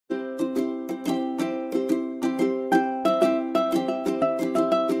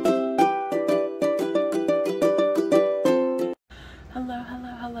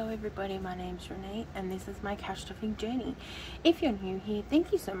name's Renee and this is my cash stuffing journey. If you're new here,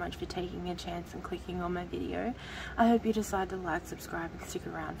 thank you so much for taking a chance and clicking on my video. I hope you decide to like, subscribe and stick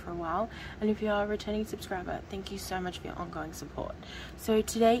around for a while, and if you are a returning subscriber, thank you so much for your ongoing support. So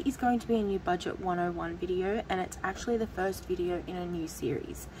today is going to be a new budget 101 video, and it's actually the first video in a new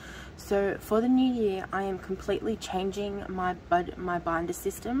series. So for the new year, I am completely changing my binder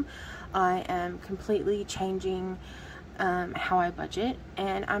system. I am completely changing how I budget,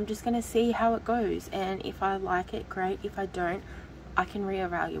 and I'm just going to see how it goes, and if I like it, great. If I don't, I can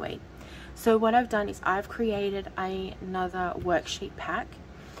reevaluate. So what I've done is I've created another worksheet pack.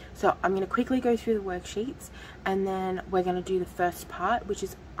 So I'm going to quickly go through the worksheets, and then we're going to do the first part, which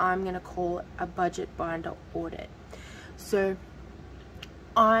is I'm going to call a budget binder audit. So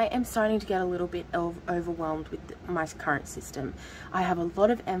I am starting to get a little bit overwhelmed with my current system. I have a lot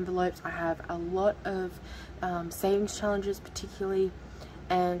of envelopes, I have a lot of savings challenges particularly,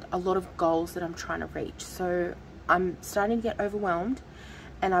 and a lot of goals that I'm trying to reach. So I'm starting to get overwhelmed,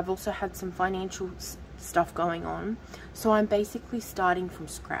 and I've also had some financial stuff going on. So I'm basically starting from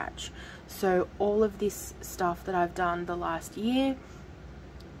scratch. So all of this stuff that I've done the last year,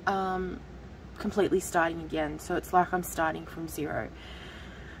 completely starting again. So it's like I'm starting from zero.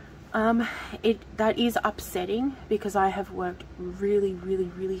 That is upsetting because I have worked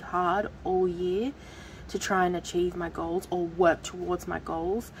really hard all year to try and achieve my goals or work towards my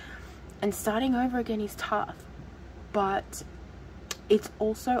goals, and starting over again is tough, but it's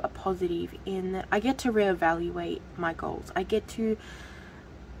also a positive in that I get to reevaluate my goals. I get to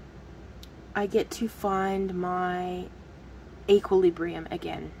find my equilibrium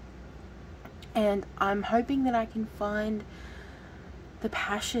again, and I'm hoping that I can find the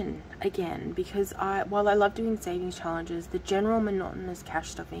passion again, because while I love doing savings challenges, the general monotonous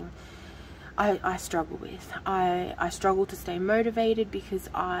cash stuffing I struggle with. I struggle to stay motivated because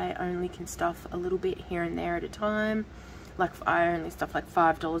I only can stuff a little bit here and there at a time. Like I only stuff like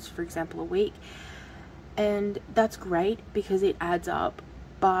 $5 for example a week, and that's great because it adds up,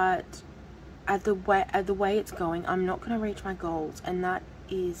 but at the way it's going, I'm not going to reach my goals, and that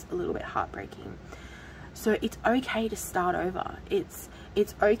is a little bit heartbreaking. So it's okay to start over. It's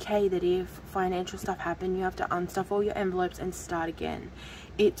okay that if financial stuff happen, you have to unstuff all your envelopes and start again.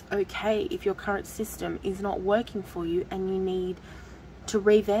 It's okay if your current system is not working for you and you need to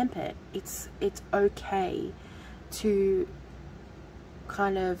revamp it. It's okay to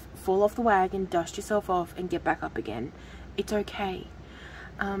kind of fall off the wagon, dust yourself off and get back up again. It's okay.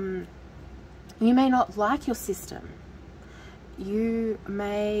 You may not like your system. You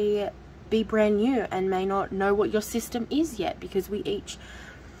may be brand new and may not know what your system is yet, because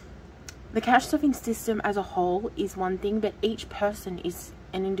the cash stuffing system as a whole is one thing, but each person is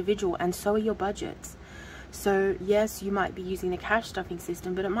an individual, and so are your budgets. So yes, you might be using the cash stuffing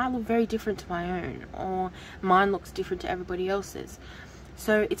system, but it might look very different to my own, or mine looks different to everybody else's.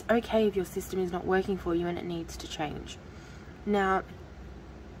 So it's okay if your system is not working for you and it needs to change. Now,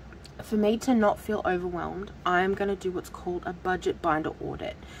 for me to not feel overwhelmed, I'm going to do what's called a budget binder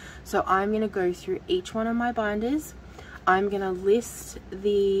audit. So I'm going to go through each one of my binders. I'm going to list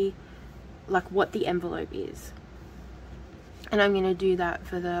what the envelope is, and I'm going to do that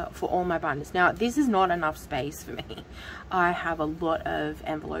for all my binders. Now this is not enough space for me. I have a lot of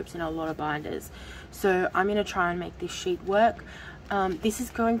envelopes and a lot of binders, so I'm going to try and make this sheet work. This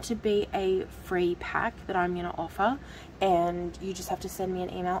is going to be a free pack that I'm going to offer, and you just have to send me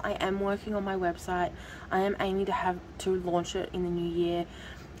an email. I am working on my website. I am aiming to launch it in the new year,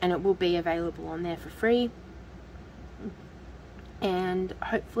 and it will be available on there for free. And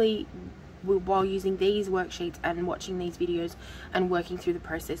hopefully, while using these worksheets and watching these videos and working through the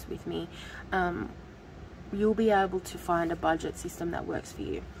process with me, you'll be able to find a budget system that works for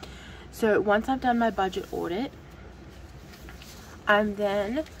you. So once I've done my budget audit, I'm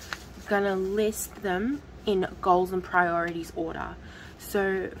then gonna list them in goals and priorities order.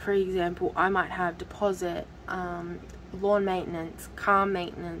 So for example, I might have deposit, lawn maintenance, car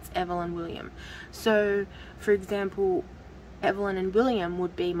maintenance, Evelyn, William. So for example, Evelyn and William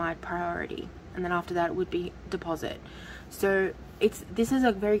would be my priority, and then after that it would be deposit. So this is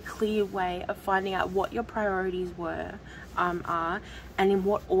a very clear way of finding out what your priorities are, and in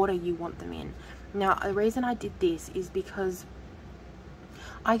what order you want them in. Now the reason I did this is because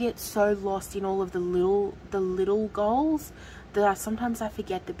I get so lost in all of the little goals that sometimes I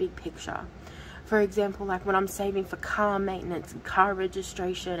forget the big picture. For example, like when I'm saving for car maintenance and car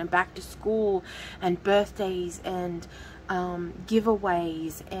registration and back to school and birthdays and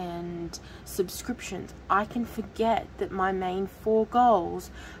giveaways and subscriptions, I can forget that my main 4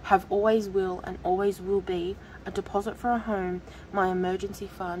 goals have always will be a deposit for a home, my emergency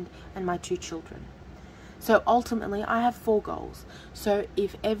fund, and my 2 children. So ultimately I have 4 goals. So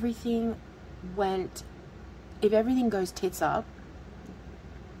if everything goes tits up,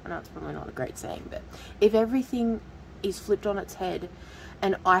 I know it's probably not a great saying, but if everything is flipped on its head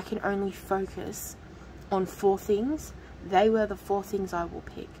and I can only focus on 4 things, they were the 4 things I will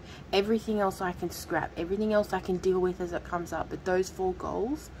pick. Everything else I can scrap, everything else I can deal with as it comes up, but those 4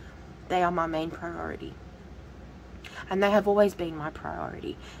 goals, they are my main priority. And they have always been my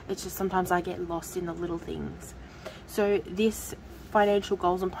priority. It's just sometimes I get lost in the little things. So this financial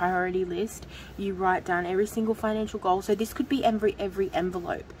goals and priority list, you write down every single financial goal. So this could be every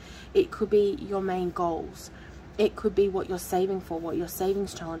envelope. It could be your main goals. It could be what you're saving for, what your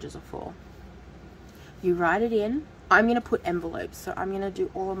savings challenges are for. You write it in. I'm going to put envelopes, so I'm going to do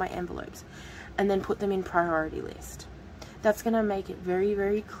all of my envelopes and then put them in priority list. That's going to make it very,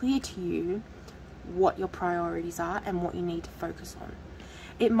 very clear to you what your priorities are and what you need to focus on.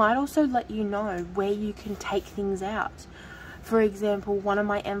 It might also let you know where you can take things out. For example, one of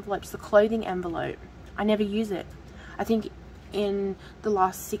my envelopes, the clothing envelope, I never use it. I think in the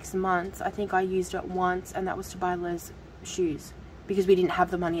last 6 months, I think I used it once, and that was to buy Les shoes because we didn't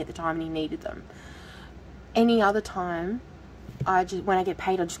have the money at the time and he needed them. Any other time, when I get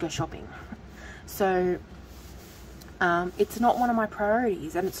paid, I just go shopping. So it's not one of my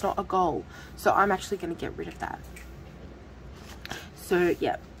priorities and it's not a goal. So I'm actually going to get rid of that. So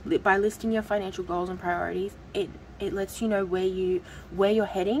yeah, by listing your financial goals and priorities, it lets you know where you're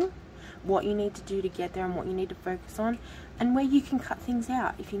heading, what you need to do to get there and what you need to focus on, and where you can cut things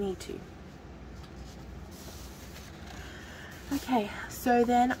out if you need to. Okay, so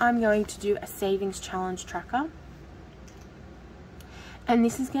then I'm going to do a savings challenge tracker. And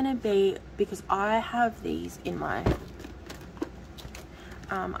this is going to be, because I have these in my,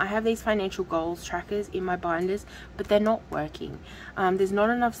 I have these financial goals trackers in my binders, but they're not working. There's not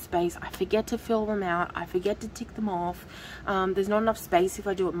enough space. I forget to fill them out. I forget to tick them off. There's not enough space if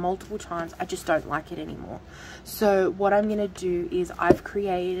I do it multiple times. I just don't like it anymore. So what I'm going to do is I've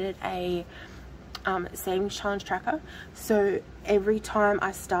created a savings challenge tracker. So every time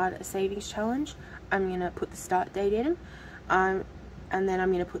I start a savings challenge, I'm going to put the start date in, and then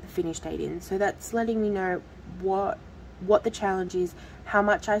I'm going to put the finish date in. So that's letting me know what the challenge is, how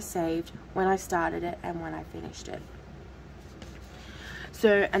much I saved when I started it and when I finished it.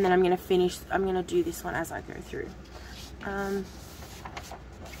 So, and then I'm going to do this one as I go through.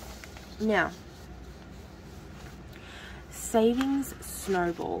 Now, savings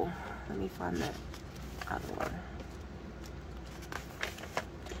snowball. Let me find the other one.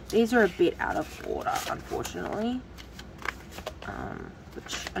 These are a bit out of order, unfortunately,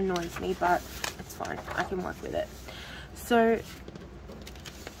 which annoys me, but it's fine. I can work with it. So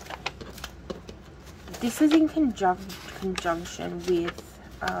this is in conjunction with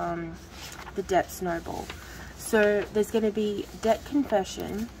the debt snowball. So there's going to be debt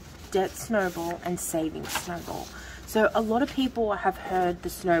confession, debt snowball, and savings snowball. So a lot of people have heard the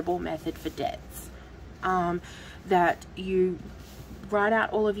snowball method for debts, that you write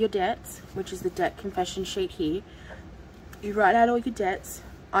out all of your debts, which is the debt confession sheet here. You write out all your debts.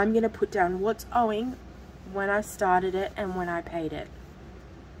 I'm going to put down what's owing, when I started it, and when I paid it.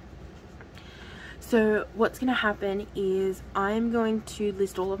 So what's going to happen is I'm going to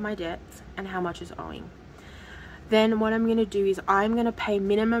list all of my debts and how much is owing. Then what I'm going to do is I'm going to pay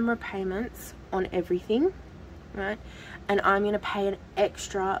minimum repayments on everything, right? And I'm going to pay an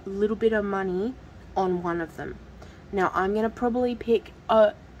extra little bit of money on one of them. Now I'm going to probably pick,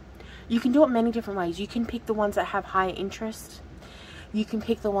 you can do it many different ways. You can pick the ones that have higher interest. You can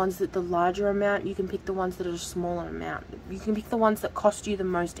pick the ones that the larger amount. You can pick the ones that are a smaller amount. You can pick the ones that cost you the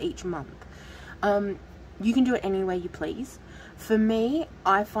most each month. You can do it any way you please. For me,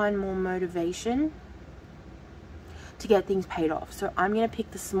 I find more motivation to get things paid off. So I'm going to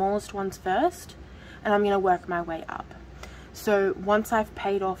pick the smallest ones first, and I'm going to work my way up. So once I've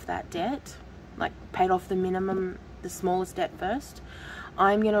paid off that debt, like paid off the minimum, the smallest debt first,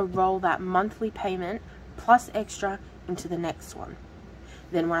 I'm going to roll that monthly payment plus extra into the next one.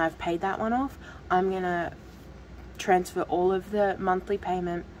 Then when I've paid that one off, I'm going to transfer all of the monthly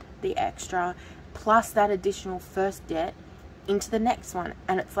payment, the extra, plus that additional first debt into the next one.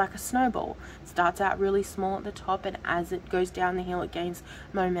 And it's like a snowball. It starts out really small at the top, and as it goes down the hill, it gains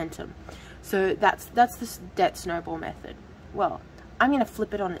momentum. So that's the debt snowball method. Well, I'm going to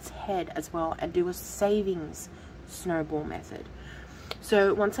flip it on its head as well and do a savings snowball method.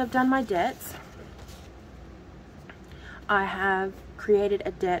 So once I've done my debts, I have created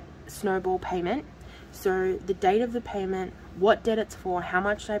a debt snowball payment. So the date of the payment, what debt it's for, how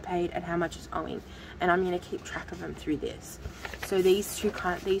much I paid, and how much is owing. And I'm going to keep track of them through this. So these two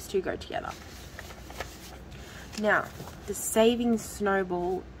go together. Now, the savings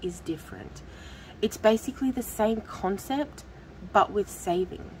snowball is different. It's basically the same concept, but with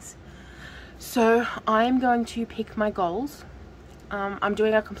savings. So I am going to pick my goals. I'm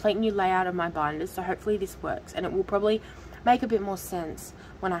doing a complete new layout of my binders, so hopefully this works, and it will probably make a bit more sense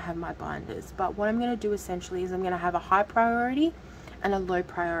when I have my binders. But what I'm going to do essentially is I'm going to have a high priority and a low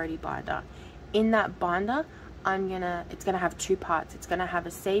priority binder. In that binder, it's going to have two parts. It's going to have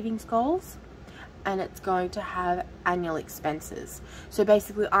a savings goals, and it's going to have annual expenses. So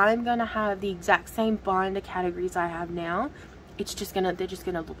basically I'm going to have the exact same binder categories I have now. They're just going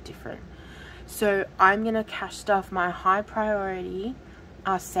to look different. So I'm going to cash stuff my high priority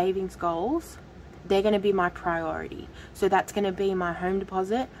savings goals. They're going to be my priority. So that's going to be my home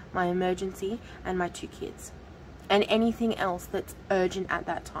deposit, my emergency, and my 2 kids. And anything else that's urgent at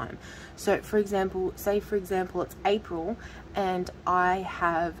that time. So for example, it's April and I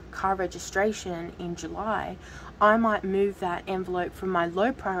have car registration in July. I might move that envelope from my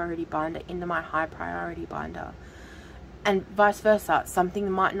low priority binder into my high priority binder. And vice versa, something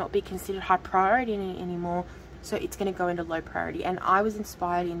might not be considered high priority anymore, so it's going to go into low priority. And I was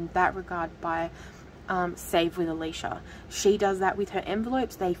inspired in that regard by Save with Alicia. She does that with her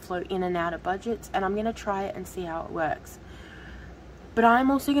envelopes. They flow in and out of budgets, and I'm going to try it and see how it works. But I'm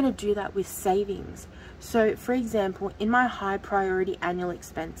also going to do that with savings. So for example, in my high priority annual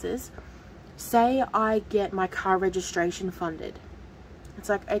expenses, say I get my car registration funded. It's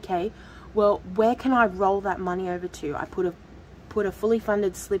like, okay, well, where can I roll that money over to? I put a fully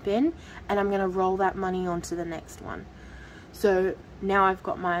funded slip in, and I'm going to roll that money onto the next one. So now I've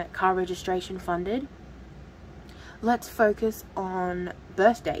got my car registration funded. Let's focus on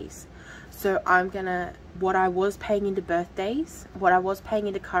birthdays. So I'm going to, what I was paying into birthdays, what I was paying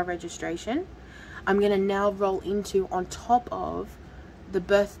into car registration, I'm going to now roll into on top of the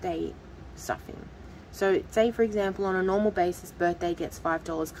birthday stuffing. So say for example, on a normal basis, birthday gets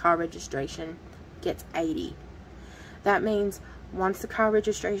 $5, car registration gets $80. That means once the car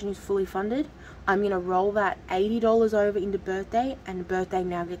registration is fully funded, I'm going to roll that $80 over into birthday, and birthday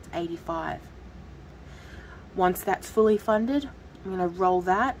now gets $85. Once that's fully funded, I'm going to roll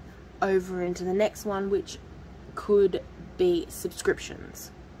that over into the next one, which could be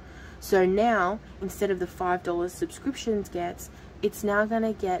subscriptions. So now, instead of the $5 subscriptions gets, it's now going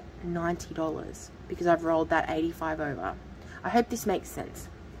to get $90 because I've rolled that $85 over. I hope this makes sense.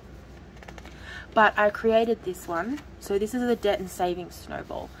 But I created this one. So this is the debt and savings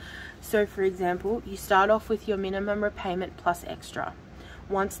snowball. So for example, you start off with your minimum repayment plus extra.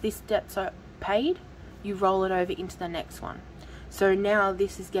 Once this debt's paid, you roll it over into the next one. So now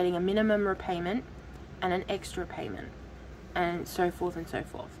this is getting a minimum repayment and an extra payment, and so forth and so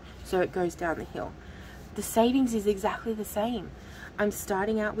forth. So it goes down the hill. The savings is exactly the same. I'm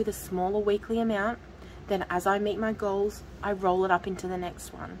starting out with a smaller weekly amount, then as I meet my goals, I roll it up into the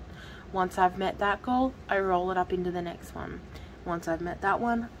next one. Once I've met that goal, I roll it up into the next one. Once I've met that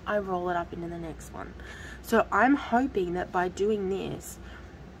one, I roll it up into the next one. So I'm hoping that by doing this,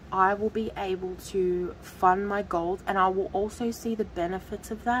 I will be able to fund my goals, and I will also see the benefits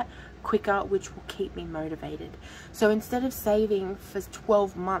of that quicker, which will keep me motivated. So instead of saving for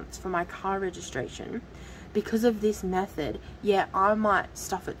 12 months for my car registration, because of this method, yeah, I might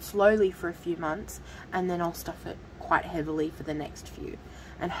stuff it slowly for a few months, and then I'll stuff it quite heavily for the next few.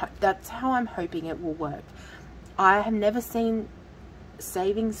 And that's how I'm hoping it will work. I have never seen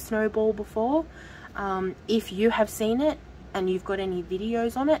savings snowball before. If you have seen it and you've got any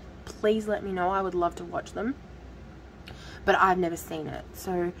videos on it, please let me know. I would love to watch them. But I've never seen it.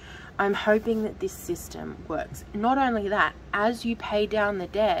 So I'm hoping that this system works. Not only that, as you pay down the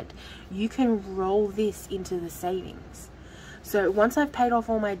debt, you can roll this into the savings. So once I've paid off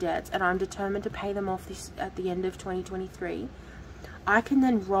all my debts and I'm determined to pay them off at the end of 2023, I can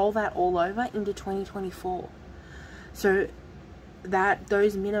then roll that all over into 2024. So that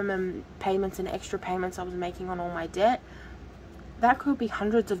those minimum payments and extra payments I was making on all my debt, that could be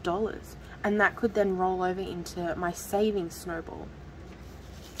hundreds of dollars, and that could then roll over into my savings snowball.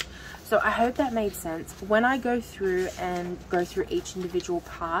 So I hope that made sense. When I go through each individual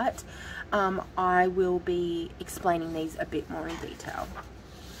part, I will be explaining these a bit more in detail.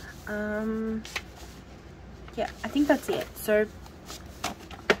 Yeah, I think that's it. So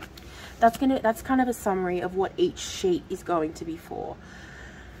that's kind of a summary of what each sheet is going to be for.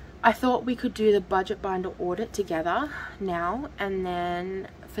 I thought we could do the budget binder audit together now, and then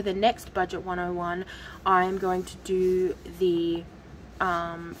for the next budget 101 I'm going to do the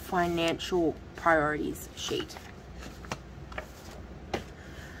financial priorities sheet.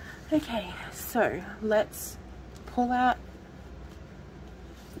 Okay, so let's pull out,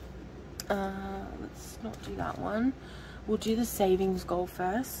 let's not do that one. We'll do the savings goal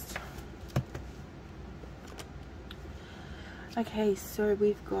first. Okay, so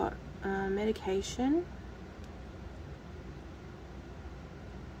we've got medication.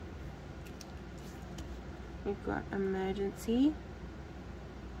 We've got emergency.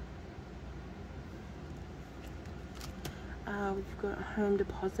 We've got home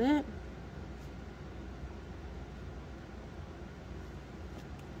deposit.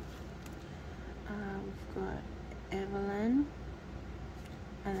 We've got Evelyn.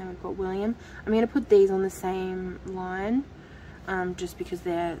 And then we've got William. I'm going to put these on the same line. Just because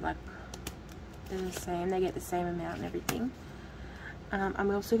they're the same. They get the same amount and everything. I'm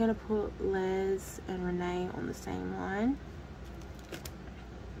also going to put Les and Renee on the same line.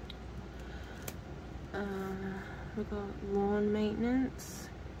 We've got lawn maintenance.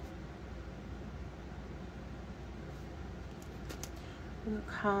 We've got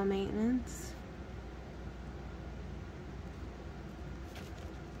car maintenance.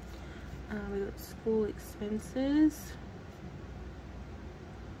 We've got school expenses.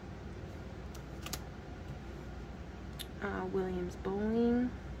 Williams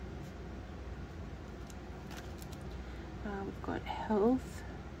bowling. We've got health.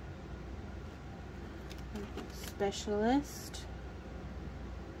 We've got specialist.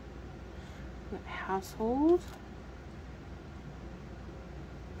 We've got household.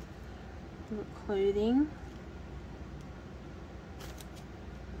 We've got clothing.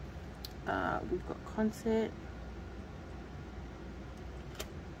 We've got concert.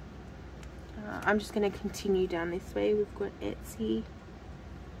 I'm just going to continue down this way. We've got Etsy.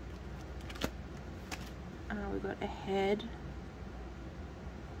 We've got ahead.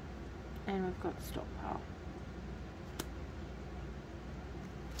 And we've got stockpile.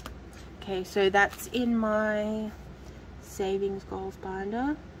 Okay, so that's in my savings goals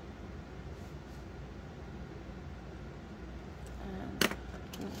binder. And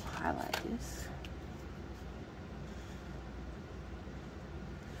we'll highlight this.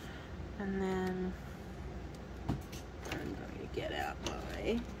 And then I'm going to get out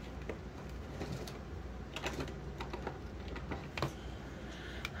my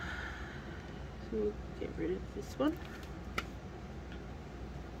so we'll get rid of this one.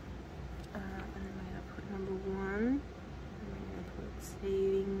 And then we're going to put number 1. And we're going to put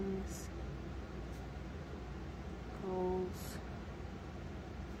savings goals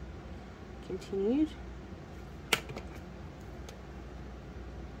continued.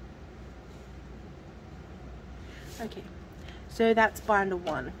 Okay, so that's binder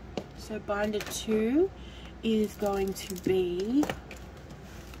 1. So binder 2 is going to be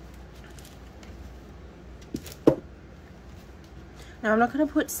now I'm not going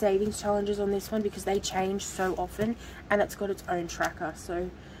to put savings challenges on this one because they change so often and it's got its own tracker. So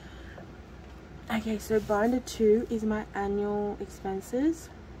okay, so binder 2 is my annual expenses.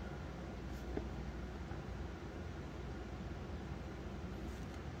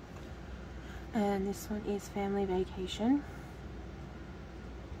 And this one is family vacation.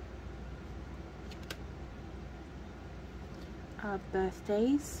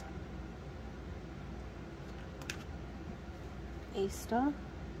 Birthdays. Easter.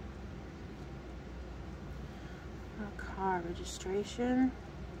 Car registration.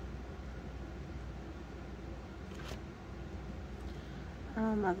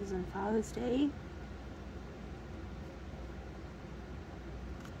 Mother's and Father's Day.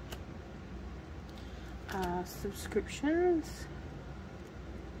 Subscriptions,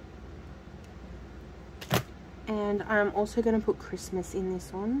 and I'm also going to put Christmas in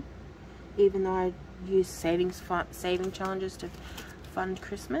this one, even though I use saving challenges to fund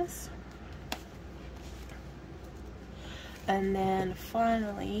Christmas. And then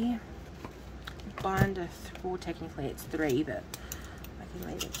finally binder, well technically it's 3, but I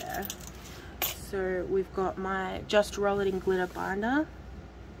can leave it there. So we've got my Just Roll It in Glitter binder.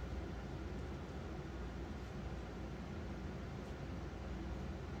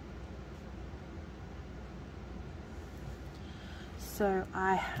 So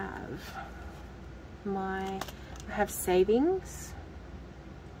I have savings,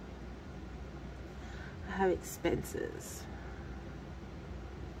 I have expenses,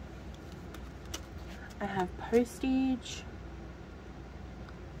 I have postage,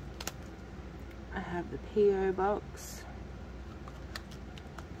 I have the PO box,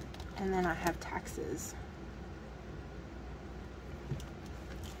 and then I have taxes.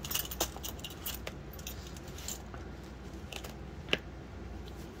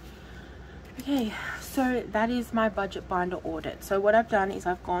 Okay, so that is my budget binder audit. So what I've done is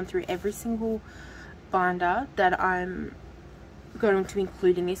I've gone through every single binder that I'm going to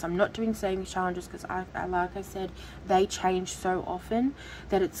include in this. I'm not doing savings challenges because like I said, they change so often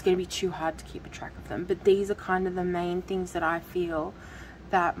that it's going to be too hard to keep a track of them. But these are kind of the main things that I feel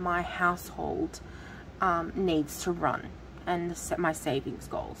that my household needs to run, and set my savings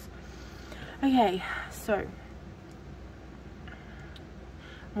goals. Okay, so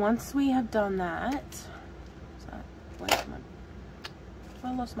once we have done that,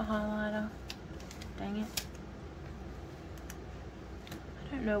 I lost my highlighter. Dang it.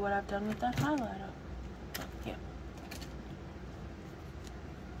 I don't know what I've done with that highlighter. Yeah.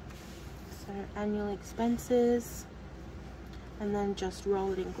 So annual expenses, and then just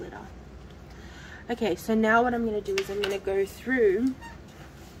roll it in glitter. Okay, so now what I'm going to do is I'm going to go through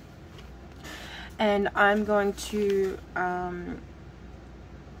and I'm going to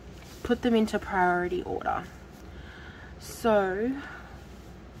put them into priority order. So,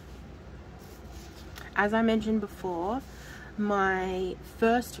 as I mentioned before, my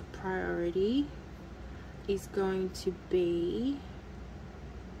first priority is going to be,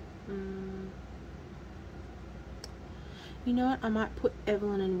 you know what, I might put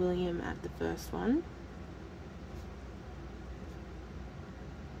Evelyn and William at the first one.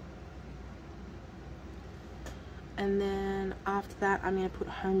 And then after that, I'm going to put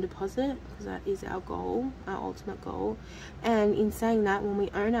home deposit, because that is our goal, our ultimate goal. And in saying that, when we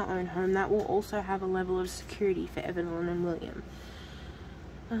own our own home, that will also have a level of security for Evelyn and William.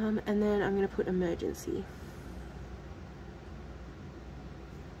 And then I'm going to put emergency.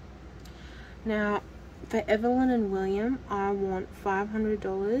 Now, for Evelyn and William, I want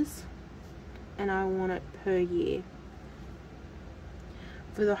 $500, and I want it per year.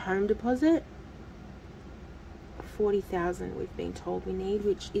 For the home deposit, $40,000 we've been told we need,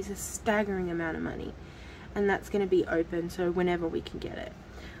 which is a staggering amount of money, and that's going to be open, so whenever we can get it.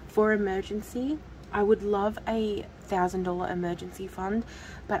 For emergency, I would love a $1,000 emergency fund,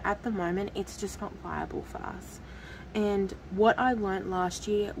 but at the moment it's just not viable for us. And what I learned last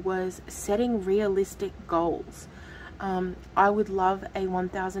year was setting realistic goals. I would love a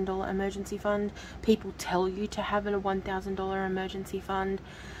 $1,000 emergency fund. People tell you to have a $1,000 emergency fund,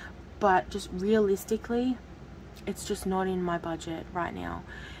 but just realistically, it's just not in my budget right now,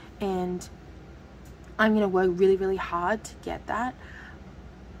 and I'm going to work really, really hard to get that.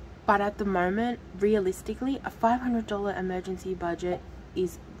 But at the moment, realistically, a $500 emergency budget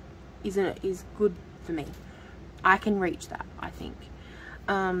is good for me. I can reach that, I think.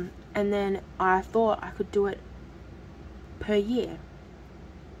 And then I thought I could do it per year.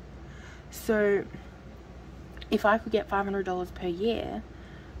 So if I could get $500 per year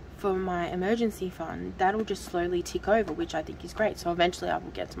for my emergency fund, that'll just slowly tick over, which I think is great. So eventually I will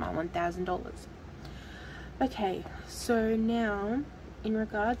get to my $1,000. Okay, so now in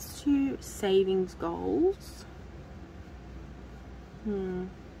regards to savings goals,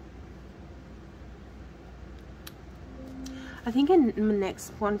 I think the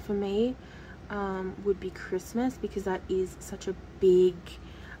next one for me would be Christmas, because that is such a big,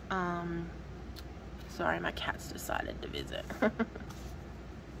 sorry, my cat's decided to visit.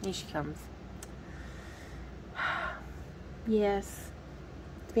 Here she comes. Yes.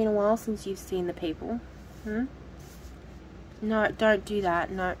 It's been a while since you've seen the people. No, don't do that.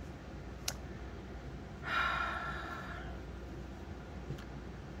 No.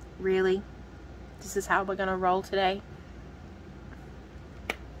 Really? This is how we're gonna roll today?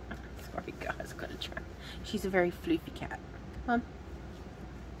 Sorry guys, gotta try. She's a very floofy cat. Come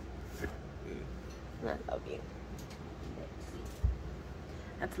on. I love you.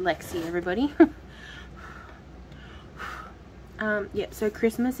 That's Lexi, everybody. Yeah, so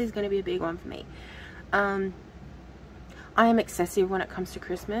Christmas is going to be a big one for me. I am excessive when it comes to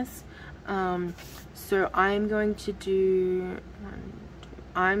Christmas. So I'm going to do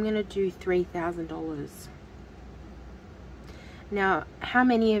 $3,000. Now, how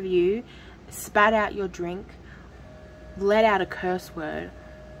many of you spat out your drink, let out a curse word,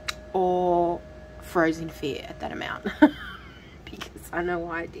 or froze in fear at that amount? Because I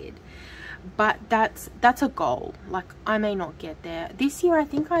know I did. But that's a goal. Like, I may not get there this year. I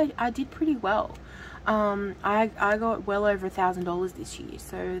think I did pretty well. I got well over $1,000 this year,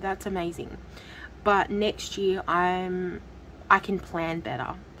 so that's amazing. But next year I can plan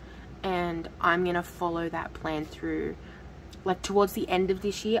better, and I'm gonna follow that plan through. Like, towards the end of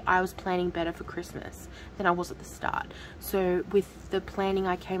this year, I was planning better for Christmas than I was at the start. So with the planning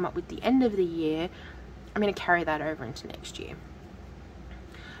I came up with the end of the year, I'm gonna carry that over into next year.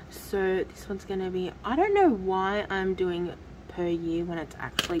 So this one's gonna be, I don't know why I'm doing per year when it's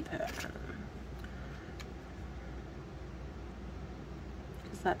actually per annum.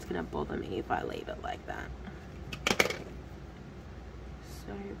 that's going to bother me if I leave it like that.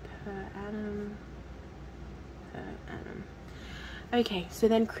 So per annum. Okay, so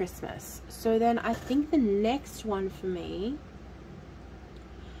then Christmas. So then I think the next one for me,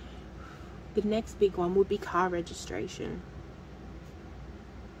 the next big one would be car registration.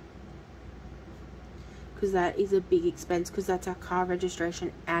 Because that is a big expense, because that's our car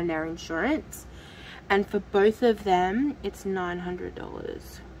registration and our insurance. And for both of them, it's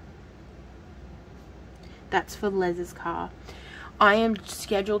 $900. That's for Les's car. I am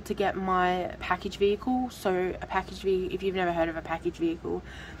scheduled to get my package vehicle. So a package vehicle, if you've never heard of a package vehicle,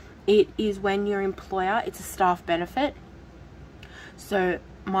 it is when your employer, it's a staff benefit. So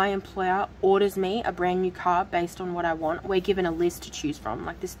my employer orders me a brand new car based on what I want. We're given a list to choose from.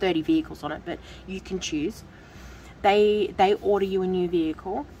 Like there's 30 vehicles on it, but you can choose. They order you a new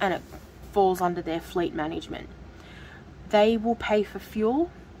vehicle and it falls under their fleet management. They will pay for fuel.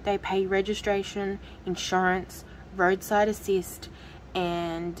 They pay registration, insurance, roadside assist,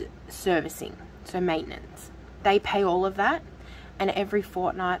 and servicing, so maintenance. They pay all of that, and every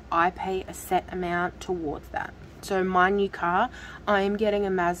fortnight I pay a set amount towards that. So my new car, I am getting a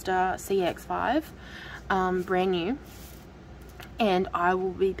Mazda CX-5, brand new, and I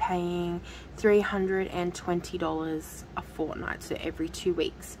will be paying $320 a fortnight, so every 2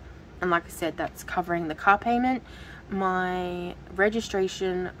 weeks. And like I said, that's covering the car payment, my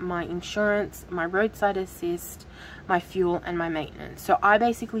registration, my insurance, my roadside assist, my fuel, and my maintenance. So I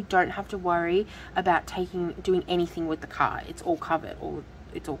basically don't have to worry about doing anything with the car. It's all covered.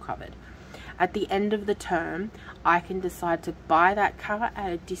 It's all covered. At the end of the term, I can decide to buy that car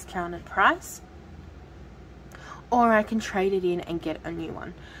at a discounted price, or I can trade it in and get a new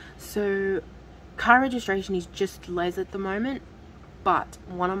one. So car registration is just Les at the moment. But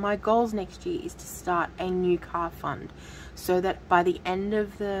one of my goals next year is to start a new car fund, so that by the end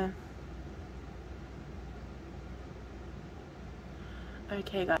of the...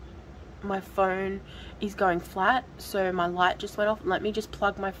 Okay guys, my phone is going flat, so my light just went off. Let me just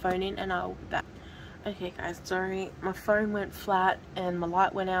plug my phone in and I'll be back. Okay guys, sorry, my phone went flat and my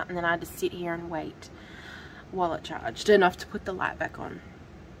light went out, and then I had to sit here and wait while it charged enough to put the light back on.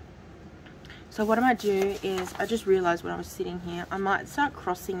 So what I might do is, I just realised when I was sitting here, I might start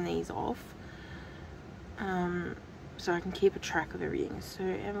crossing these off, so I can keep a track of everything. So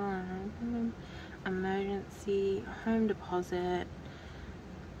everyone, emergency, home deposit,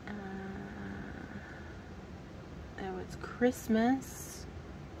 there was Christmas,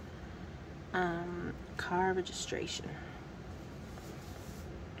 car registration.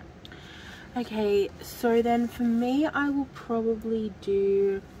 Okay, so then for me, I will probably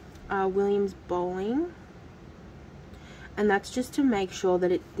do Williams Bowling, and that's just to make sure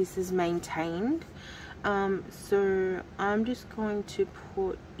that this is maintained. So I'm just going to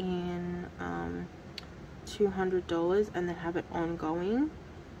put in $200 and then have it ongoing.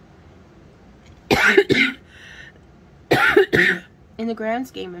 In the grand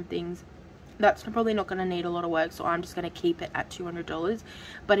scheme of things, that's probably not going to need a lot of work, so I'm just going to keep it at $200.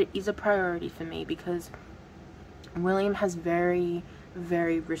 But it is a priority for me because William has very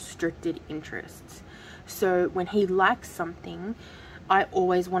restricted interests. So when he likes something, I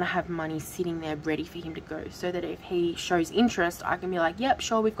always want to have money sitting there ready for him to go, so that if he shows interest, I can be like, yep,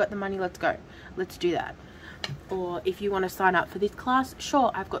 sure, we've got the money, let's go, let's do that. Or if you want to sign up for this class,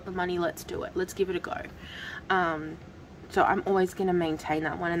 sure, I've got the money, let's do it, let's give it a go. So I'm always going to maintain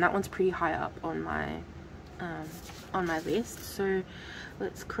that one, and that one's pretty high up on my list. So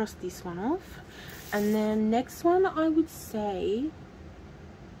let's cross this one off. And then next one, I would say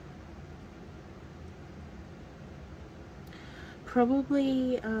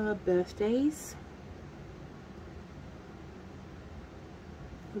probably birthdays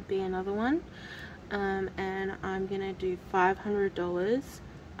would be another one. And I'm gonna do $500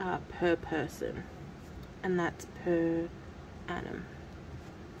 per person, and that's per annum.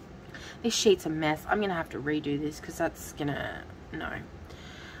 This sheet's a mess. I'm gonna have to redo this because that's gonna, no,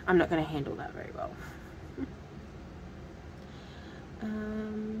 I'm not gonna handle that very well.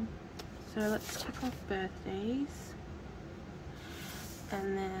 So let's tick off birthdays,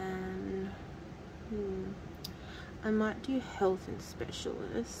 and then I might do health and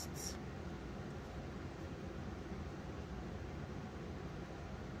specialists.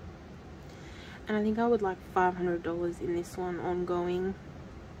 And I think I would like $500 in this one ongoing.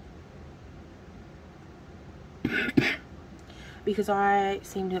 Because I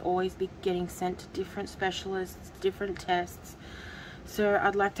seem to always be getting sent to different specialists, different tests. So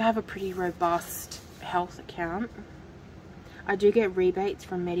I'd like to have a pretty robust health account. I do get rebates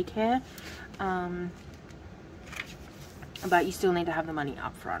from Medicare. but you still need to have the money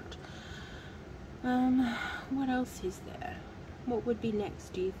up front. What else is there? What would be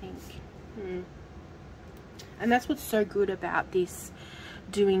next, do you think? And that's what's so good about this,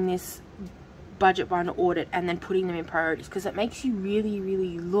 doing this budget binder audit and then putting them in priorities, because it makes you really,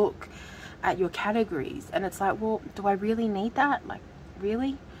 really look at your categories, and it's like, well, do I really need that? Like,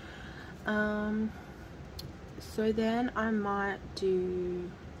 really? So then I might do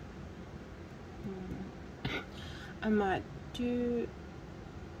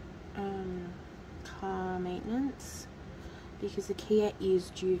car maintenance, because the Kia is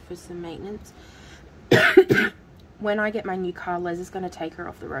due for some maintenance. When I get my new car, Les is going to take her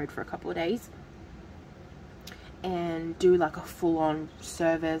off the road for a couple of days and do like a full-on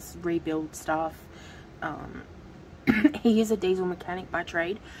service, rebuild stuff. He is a diesel mechanic by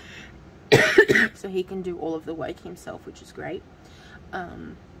trade, so he can do all of the work himself, which is great.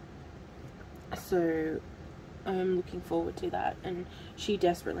 So I'm looking forward to that, and she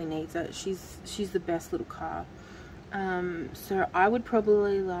desperately needs it. She's the best little car. So I would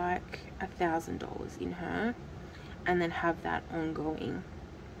probably like $1,000 in her, and then have that ongoing,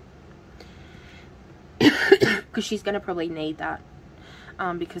 because she's going to probably need that,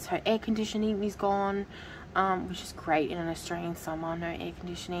 because her air conditioning is gone, which is great in an Australian summer, no air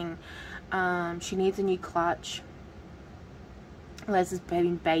conditioning. She needs a new clutch. Les has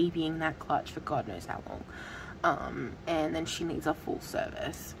been babying that clutch for God knows how long, and then she needs a full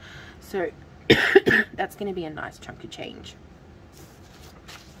service, so that's going to be a nice chunk of change.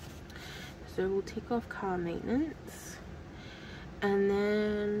 So we'll tick off car maintenance, and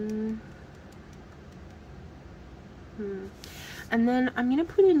then I'm going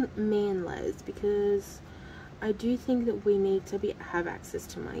to put in me and Les, because I do think that we need to have access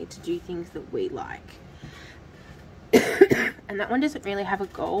to money to do things that we like. And that one doesn't really have a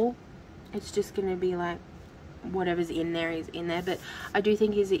goal. It's just going to be like, whatever's in there is in there. But I do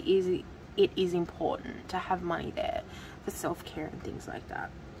think it is important to have money there for self-care and things like that.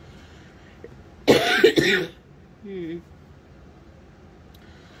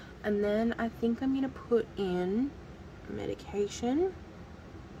 And then I think I'm going to put in medication,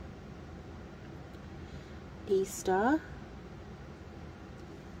 Easter,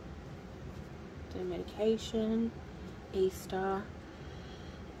 so medication, Easter,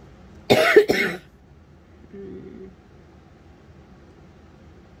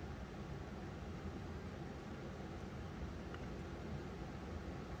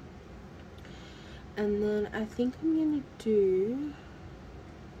 and then I think I'm going to do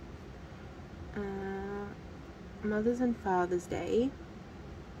Mother's and Father's Day,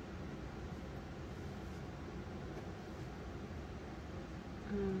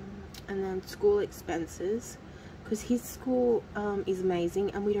 and then school expenses, because his school is amazing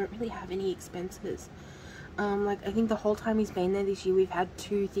and we don't really have any expenses. Like, I think the whole time he's been there this year, we've had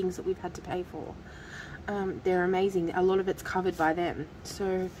 2 things that we've had to pay for. They're amazing. A lot of it's covered by them,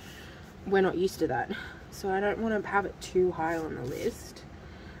 so we're not used to that. So I don't want to have it too high on the list.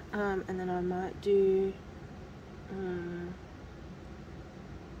 And then I might do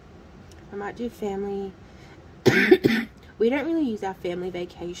family. We don't really use our family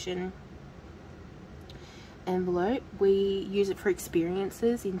vacation envelope. We use it for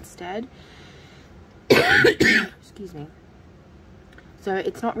experiences instead. Excuse me. So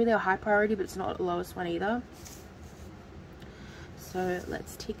it's not really a high priority, but it's not the lowest one either. So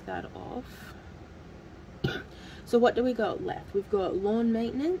let's tick that off. So what do we got left? We've got lawn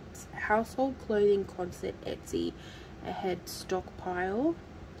maintenance, household clothing, concert, Etsy, ahead, stockpile,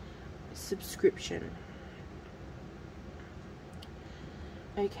 subscription.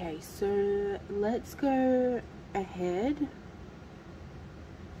 Okay, so let's go ahead,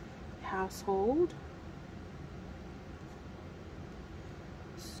 household,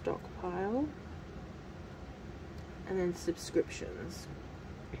 stockpile, and then subscriptions.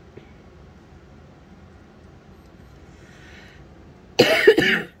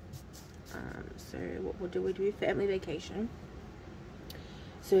 So what do we do? Family vacation.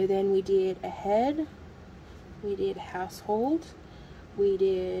 So then we did ahead, we did household, we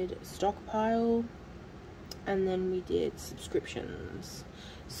did stockpile, and then we did subscriptions.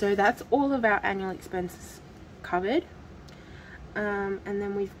 So that's all of our annual expenses covered. And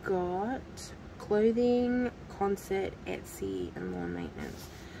then we've got clothing, concert, Etsy, and lawn maintenance.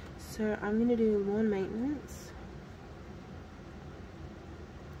 So I'm going to do lawn maintenance.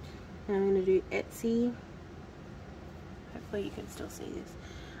 And I'm going to do Etsy. Hopefully you can still see this.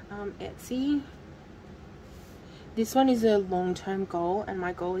 Etsy. This one is a long-term goal, and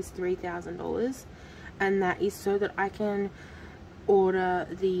my goal is $3,000. And that is so that I can order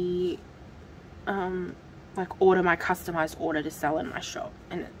the like order my customized order to sell in my shop,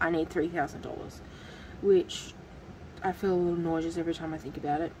 and I need $3,000, which I feel a little nauseous every time I think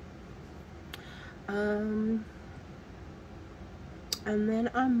about it. And then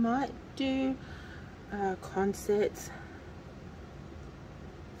I might do concerts,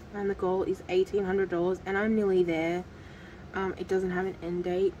 and the goal is $1,800, and I'm nearly there. It doesn't have an end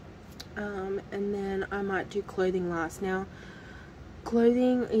date. And then I might do clothing last. Now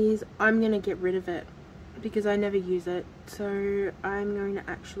clothing is, I'm going to get rid of it because I never use it, so I'm going to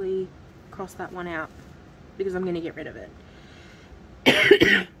actually cross that one out because I'm going to get rid of it.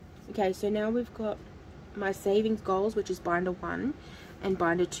 Okay, so now we've got my savings goals, which is binder 1, and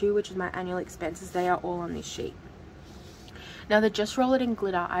binder 2, which is my annual expenses. They are all on this sheet. Now the Just Roll It in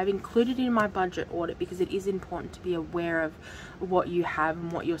Glitter, I've included in my budget audit because it is important to be aware of what you have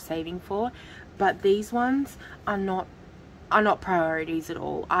and what you're saving for. But these ones are not priorities at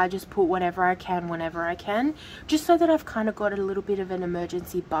all. I just put whatever I can whenever I can, just so that I've kind of got a little bit of an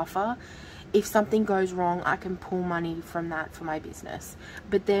emergency buffer. If something goes wrong, I can pull money from that for my business.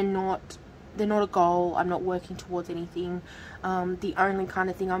 But they're not a goal. I'm not working towards anything. The only kind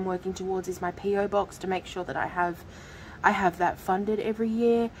of thing I'm working towards is my PO box, to make sure that I have that funded every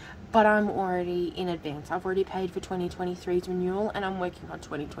year, but I'm already in advance. I've already paid for 2023's renewal, and I'm working on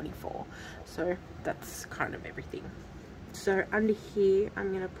 2024. So that's kind of everything. So under here,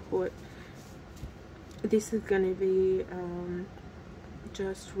 I'm going to put, this is going to be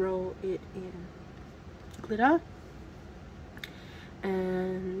Just Roll It in Glitter.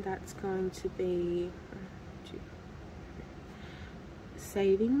 And that's going to be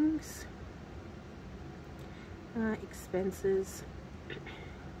savings, expenses,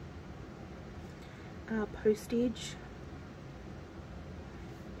 postage,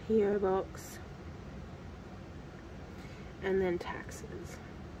 PO box, and then taxes.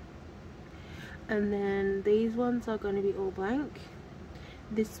 And then these ones are going to be all blank.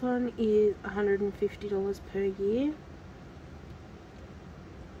 This one is $150 per year.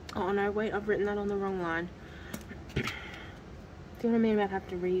 Oh no, wait, I've written that on the wrong line. Do you know what I mean about having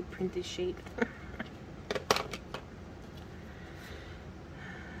to reprint this sheet?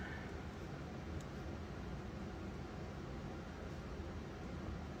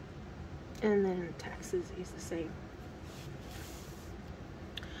 And then taxes is the same.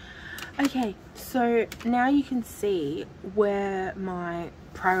 Okay, so now you can see where my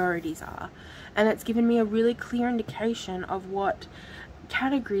priorities are, and it's given me a really clear indication of what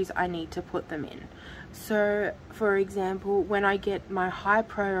categories I need to put them in. So for example, when I get my high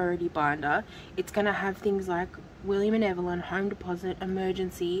priority binder, it's going to have things like William and Evelyn, home deposit,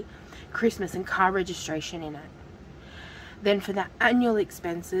 emergency, Christmas, and car registration in it. Then for the annual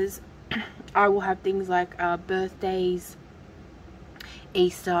expenses, I will have things like birthdays,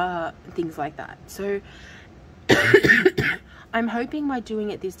 Easter, things like that. So I'm hoping by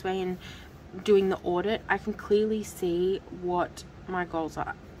doing it this way and doing the audit, I can clearly see what my goals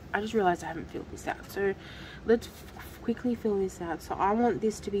are. I just realized I haven't filled this out, so let's quickly fill this out. So I want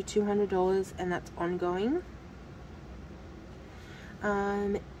this to be $200, and that's ongoing.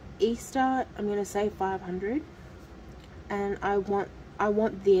 Easter, I'm gonna say $500, and I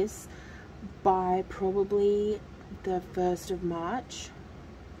want this by probably the 1st of March,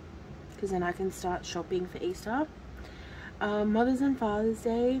 because then I can start shopping for Easter. Mother's and Father's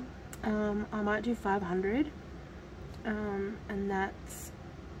Day, I might do $500, and that's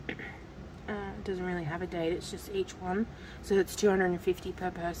doesn't really have a date, it's just each one, so it's $250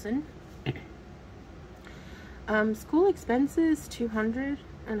 per person. School expenses, $200,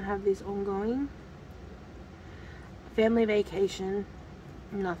 and have this ongoing. Family vacation,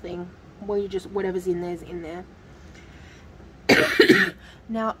 nothing. Well, you just, whatever's in there's in there.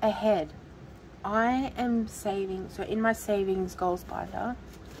 Now ahead, I am saving, so in my savings goals binder,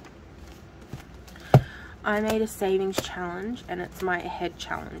 I made a savings challenge, and it's my ahead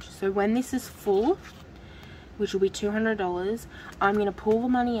challenge. So when this is full, which will be $200, I'm going to pull the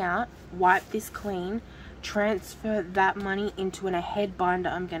money out, wipe this clean, transfer that money into an ahead binder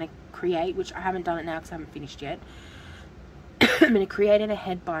I'm going to create, which I haven't done it now because I haven't finished yet. I'm going to create an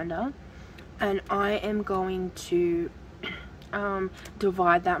ahead binder, and I am going to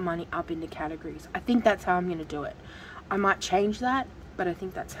divide that money up into categories. I think that's how I'm going to do it. I might change that, but I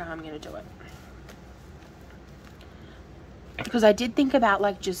think that's how I'm going to do it. Because I did think about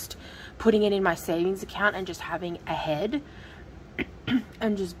like just putting it in my savings account and just having ahead,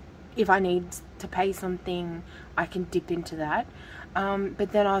 and just if I need to pay something I can dip into that.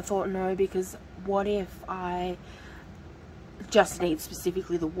 But then I thought no, because what if I just need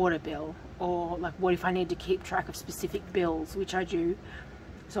specifically the water bill, or like what if I need to keep track of specific bills, which I do.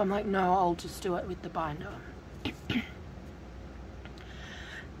 So I'm like, no, I'll just do it with the binder.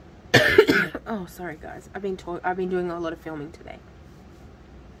 Oh, sorry guys, I've been doing a lot of filming today.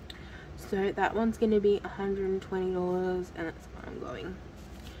 So that one's going to be $120, and it's ongoing.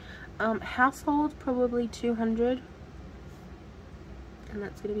 Household, probably $200, and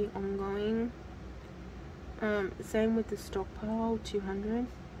that's going to be ongoing. Same with the stockpile, $200.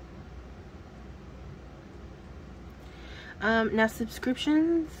 Now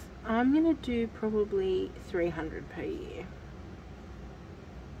subscriptions, I'm going to do probably $300 per year.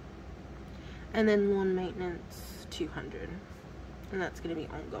 And then lawn maintenance, $200, and that's going to be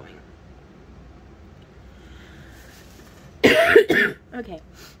ongoing. Okay,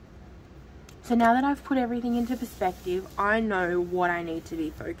 so now that I've put everything into perspective, I know what I need to be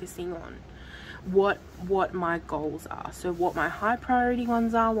focusing on, what my goals are. So what my high priority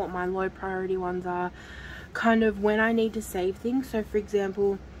ones are, what my low priority ones are, kind of when I need to save things. So for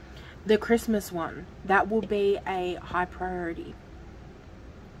example, the Christmas one, that will be a high priority.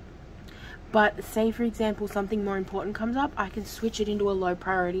 But say for example something more important comes up, I can switch it into a low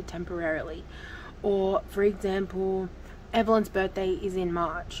priority temporarily. Or for example, Evelyn's birthday is in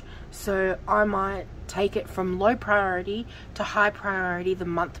March, so I might take it from low priority to high priority the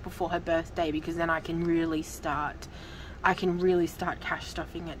month before her birthday, because then I can really start cash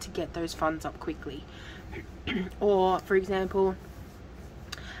stuffing it to get those funds up quickly. Or for example,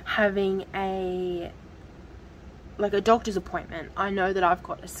 having a doctor's appointment. I know that I've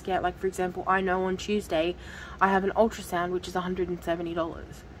got a scare, like for example, I know on Tuesday I have an ultrasound which is $170.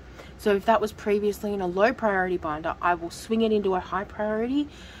 So if that was previously in a low priority binder, I will swing it into a high priority,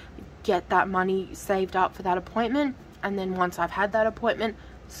 get that money saved up for that appointment, and then once I've had that appointment,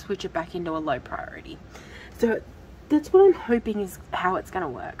 switch it back into a low priority. So that's what I'm hoping is how it's going to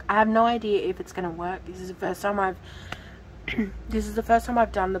work. I have no idea if it's going to work. This is the first time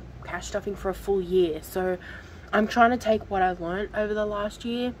I've done the cash stuffing for a full year. So I'm trying to take what I've learned over the last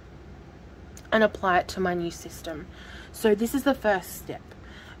year and apply it to my new system. So this is the first step.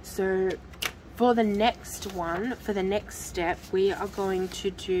 So for the next step, we're going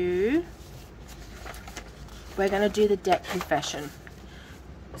to do the debt confession.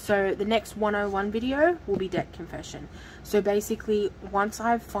 So the next 101 video will be debt confession. So basically, once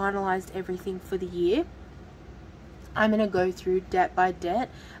I've finalized everything for the year, I'm going to go through debt by debt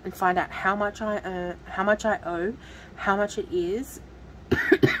and find out how much I earn, how much I owe, how much it is,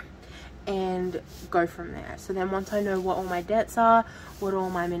 and go from there. So then once I know what all my debts are, what all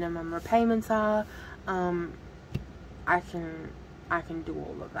my minimum repayments are, I can do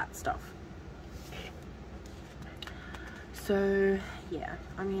all of that stuff. So yeah,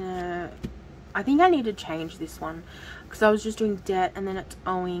 I think I need to change this one, because I was just doing debt and then it's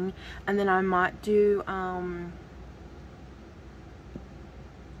owing, and then I might do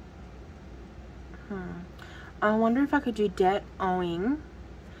I wonder if I could do debt, owing,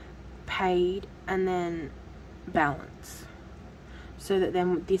 paid, and then balance, so that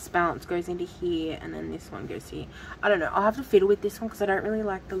then this balance goes into here and then this one goes here. I don't know, I'll have to fiddle with this one because I don't really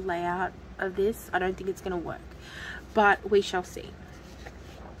like the layout of this. I don't think it's going to work, but we shall see.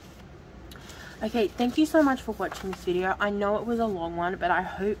 Okay, thank you so much for watching this video. I know it was a long one, but I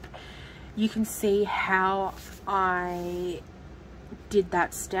hope you can see how I did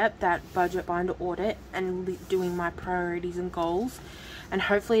that step, that budget binder audit, and doing my priorities and goals. And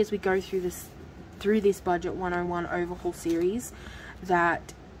hopefully as we go through this budget 101 overhaul series,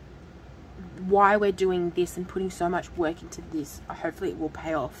 that why we're doing this and putting so much work into this, hopefully it will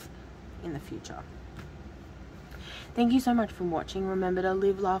pay off in the future. Thank you so much for watching. Remember to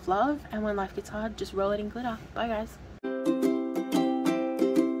live, laugh, love, and when life gets hard, just roll it in glitter. Bye guys.